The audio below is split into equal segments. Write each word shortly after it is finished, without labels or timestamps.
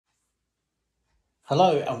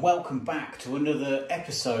Hello and welcome back to another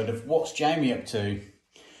episode of What's Jamie Up To?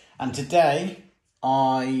 And today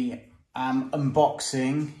I am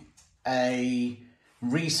unboxing a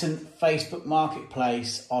recent Facebook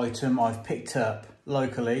Marketplace item I've picked up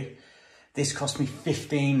locally. This cost me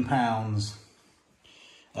 £15.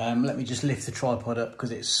 Let me just lift the tripod up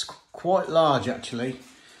because it's quite large actually.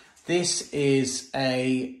 This is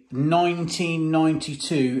a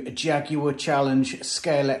 1992 Jaguar Challenge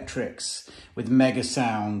Scalextric with mega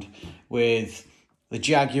sound, with the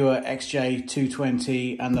Jaguar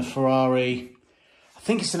XJ220 and the Ferrari, I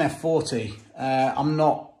think it's an F40. I'm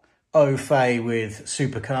not au fait with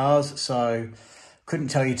supercars, so couldn't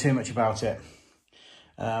tell you too much about it.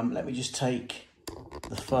 Let me just take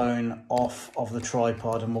the phone off of the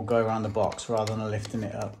tripod and we'll go around the box rather than lifting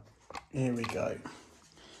it up. Here we go.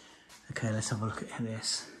 Okay, let's have a look at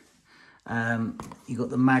this. You got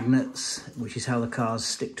the magnets, which is how the cars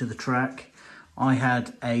stick to the track. I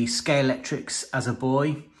had a Scalextric as a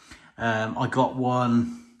boy. I got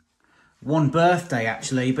one birthday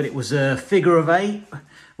actually, but it was a figure of 8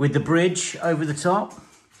 with the bridge over the top.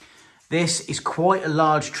 This is quite a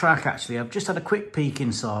large track actually. I've just had a quick peek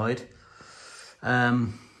inside.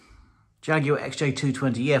 Jaguar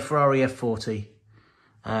XJ220, yeah, Ferrari F40.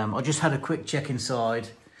 I just had a quick check inside.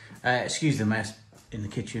 Excuse the mess in the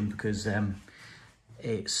kitchen because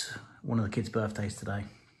it's one of the kids' birthdays today.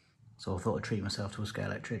 So I thought I'd treat myself to a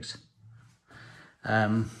Scalextric.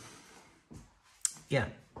 Yeah,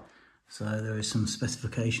 so there is some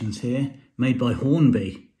specifications here. Made by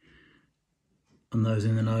Hornby. And those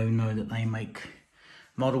in the know that they make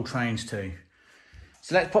model trains too.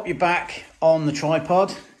 So let's pop you back on the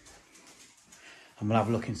tripod and we'll have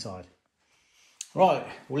a look inside. Right,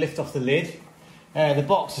 we'll lift off the lid. The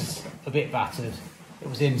box is a bit battered. It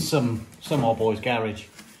was in some old boy's garage.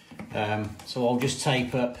 So I'll just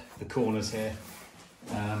tape up the corners here.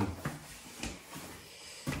 A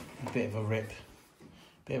bit of a rip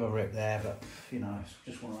there, but you know, it's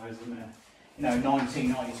just one of those, isn't it? You know,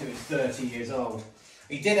 1992, it's 30 years old.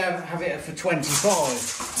 He did have it for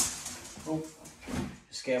 25. Oh,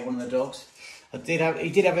 scared one of the dogs. He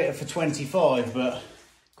did have it for 25, but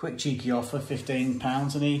quick cheeky offer,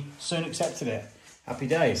 £15, and he soon accepted it. Happy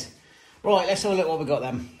days. Right, let's have a look what we got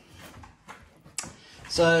then.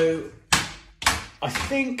 So, I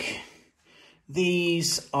think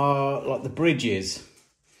these are like the bridges.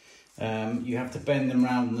 You have to bend them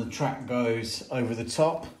round and the track goes over the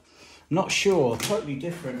top. Not sure, totally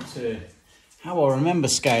different to how I remember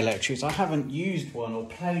Scalextrics. I haven't used one or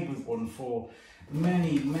played with one for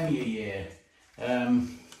many a year.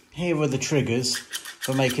 Here are the triggers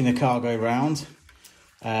for making the car go round.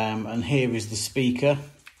 And here is the speaker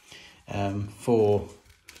for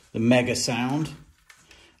the mega sound.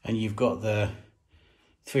 And you've got the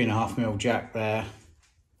 3.5mm jack there.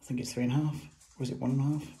 I think it's 3.5. Was it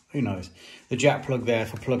 1.5? Who knows? The jack plug there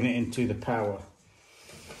for plugging it into the power.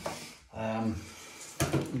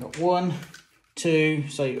 We've got 1, 2,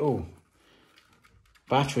 so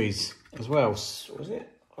batteries as well. Was it?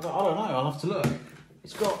 I don't know. I'll have to look.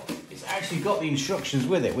 It's actually got the instructions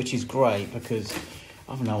with it, which is great because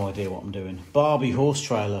I've no idea what I'm doing. Barbie horse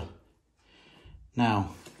trailer. Now,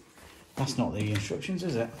 that's not the instructions,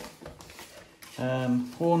 is it?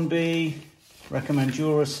 Hornby, recommend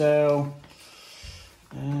Duracell.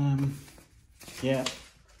 Yeah,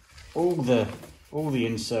 all the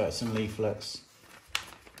inserts and leaflets.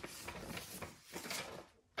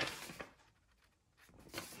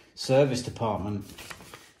 Service department.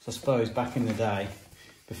 So I suppose back in the day,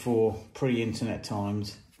 before pre-internet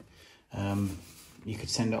times, you could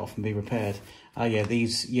send it off and be repaired. Oh yeah,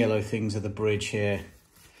 these yellow things are the bridge here.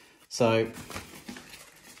 So,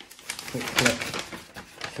 quick click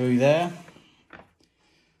through there.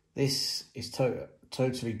 This is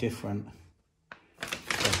totally different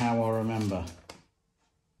to how I remember.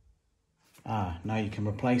 Now you can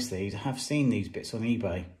replace these. I have seen these bits on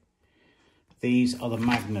eBay. These are the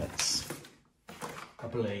magnets, I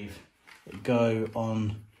believe, that go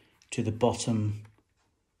on to the bottom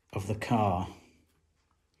of the car.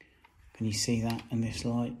 Can you see that in this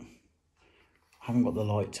light? I haven't got the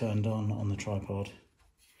light turned on the tripod.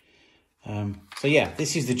 So yeah,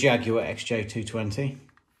 this is the Jaguar XJ220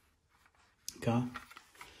 car.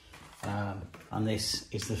 And this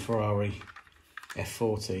is the Ferrari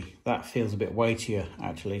F40. That feels a bit weightier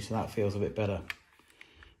actually, so that feels a bit better.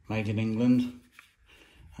 Made in England.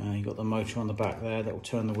 You've got the motor on the back there that will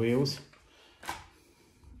turn the wheels.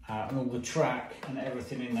 And all the track and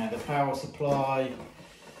everything in there. The power supply.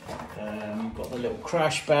 You've got the little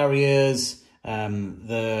crash barriers.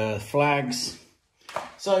 The flags.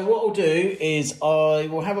 So what I'll do is I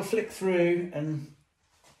will have a flick through and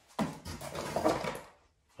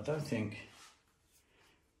I don't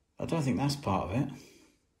think that's part of it.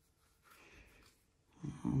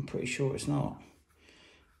 I'm pretty sure it's not.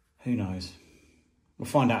 Who knows? We'll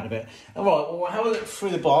find out in a bit. All right, well, we'll have a look through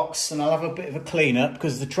the box and I'll have a bit of a clean up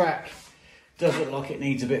because the track does look like it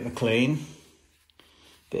needs a bit of a clean.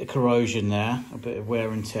 Bit of corrosion there, a bit of wear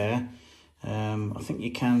and tear. I think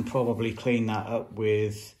you can probably clean that up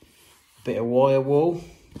with a bit of wire wool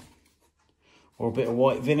or a bit of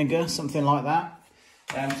white vinegar, something like that.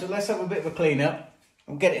 So let's have a bit of a clean up.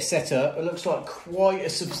 We'll get it set up. It looks like quite a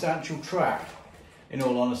substantial track, in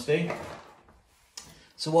all honesty.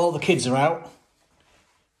 So while the kids are out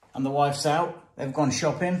and the wife's out, they've gone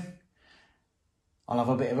shopping, I'll have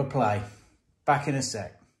a bit of a play. Back in a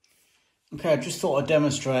sec. Okay, I just thought I'd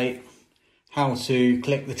demonstrate how to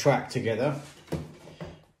click the track together.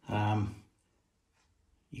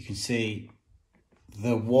 You can see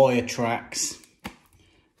the wire tracks,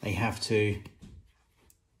 they have to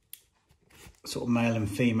sort of male and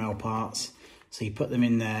female parts. So you put them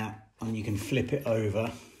in there and you can flip it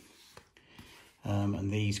over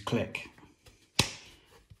and these click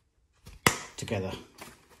together.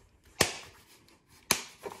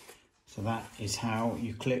 So that is how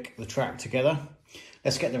you click the track together.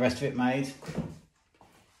 Let's get the rest of it made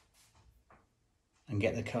and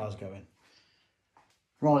get the cars going.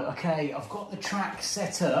 Right, okay, I've got the track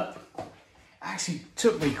set up. Actually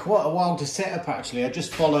took me quite a while to set up actually. I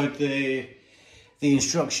just followed the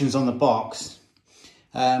instructions on the box.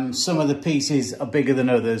 Some of the pieces are bigger than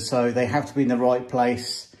others, so they have to be in the right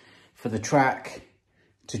place for the track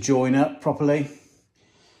to join up properly.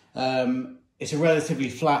 It's a relatively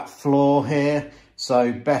flat floor here,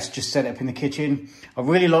 so best just set it up in the kitchen. I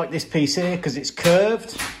really like this piece here because it's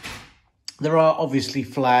curved. There are obviously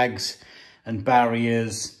flags and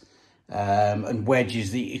barriers and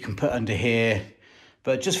wedges that you can put under here.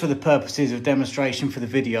 But just for the purposes of demonstration for the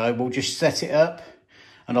video, we'll just set it up.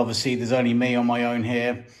 And obviously there's only me on my own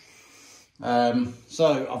here.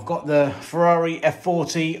 So I've got the Ferrari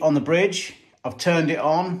F40 on the bridge. I've turned it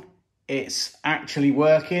on. It's actually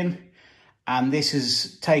working. And this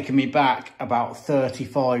has taken me back about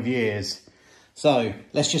 35 years. So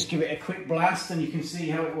let's just give it a quick blast and you can see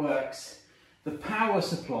how it works. The power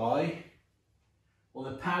supply, or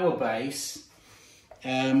the power base,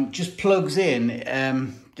 just plugs in,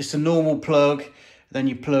 just a normal plug. Then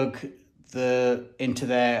you plug into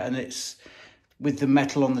there and it's with the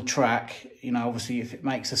metal on the track, you know, obviously if it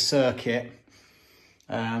makes a circuit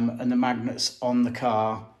and the magnets on the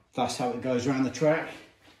car, that's how it goes around the track.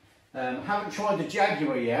 Haven't tried the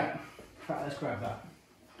Jaguar yet. In fact, let's grab that.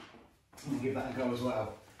 I'm gonna give that a go as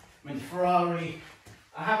well. I mean, the Ferrari,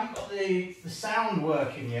 I haven't got the sound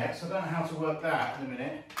working yet, so I don't know how to work that in a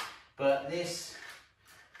minute. But this,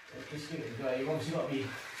 let's just give it a go. You've obviously got to be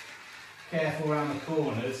careful around the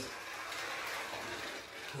corners,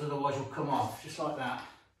 because otherwise you'll come off, just like that.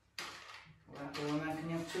 Can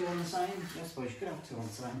you have two on the same? I suppose you could have two on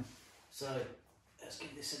the same. So let's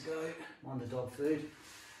give this a go. On the dog food.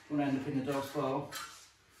 We'll end up in the dog's bowl.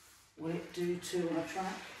 Will it do two on a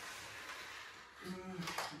track?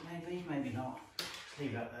 Maybe, maybe not. Just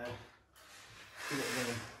leave that there. Give it a go.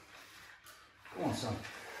 Go on, son.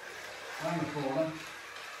 Round the corner.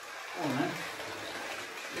 Go on then.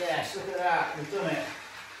 Yes, look at that. We've done it.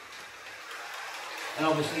 And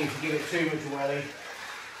obviously, if you give it too much welly,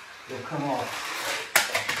 it'll come off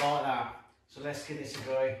like that. So let's give this a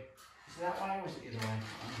go. Is it that way or is it the other way? I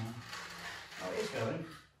don't know. Oh, it is going.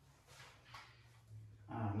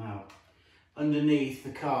 Ah, now, underneath the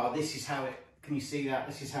car, this is how it, can you see that?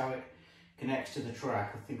 This is how it connects to the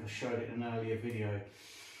track. I think I showed it in an earlier video.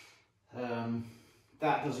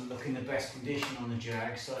 That doesn't look in the best condition on the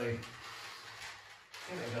Jag, so give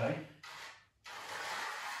it a go.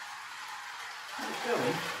 It's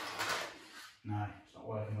going. No, it's not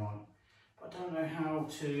working right. But I don't know how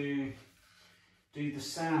to do the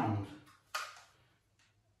sound.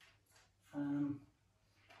 Not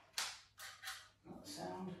the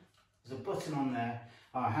sound. There's a button on there.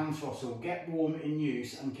 Hand throttle, get warm in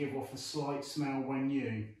use and give off a slight smell when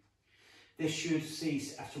new. This should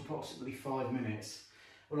cease after approximately 5 minutes.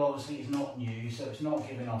 Well, obviously it's not new, so it's not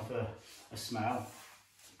giving off a smell.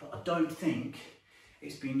 But I don't think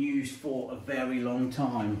it's been used for a very long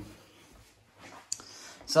time.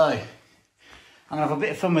 So, I'm gonna have a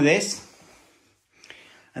bit of fun with this.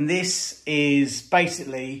 And this is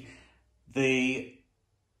basically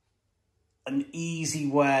an easy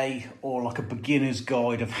way, or like a beginner's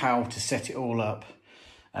guide of how to set it all up.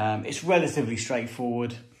 It's relatively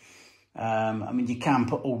straightforward. I mean, you can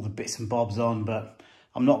put all the bits and bobs on, but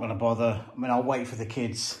I'm not going to bother. I mean, I'll wait for the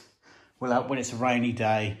kids when it's a rainy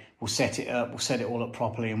day, we'll set it up, we'll set it all up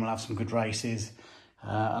properly, and we'll have some good races.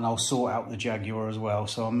 And I'll sort out the Jaguar as well.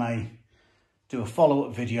 So I may do a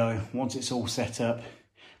follow-up video once it's all set up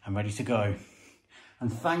and ready to go.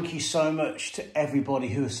 And thank you so much to everybody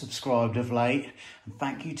who has subscribed of late. And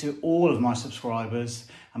thank you to all of my subscribers.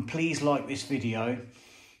 And please like this video,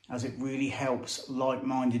 as it really helps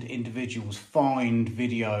like-minded individuals find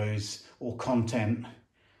videos or content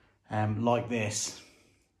like this.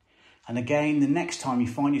 And again, the next time you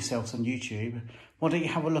find yourselves on YouTube, why don't you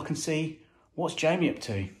have a look and see what's Jamie up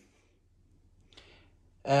to?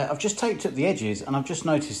 I've just taped up the edges and I've just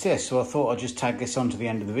noticed this, so I thought I'd just tag this on to the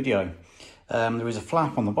end of the video. There is a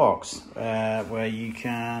flap on the box where you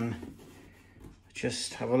can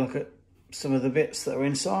just have a look at some of the bits that are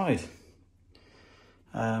inside.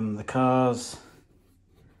 The cars,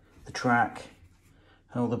 the track,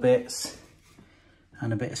 all the bits,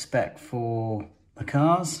 and a bit of spec for the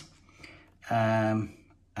cars, and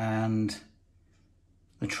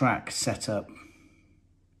the track setup.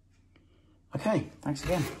 Okay, thanks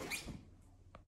again.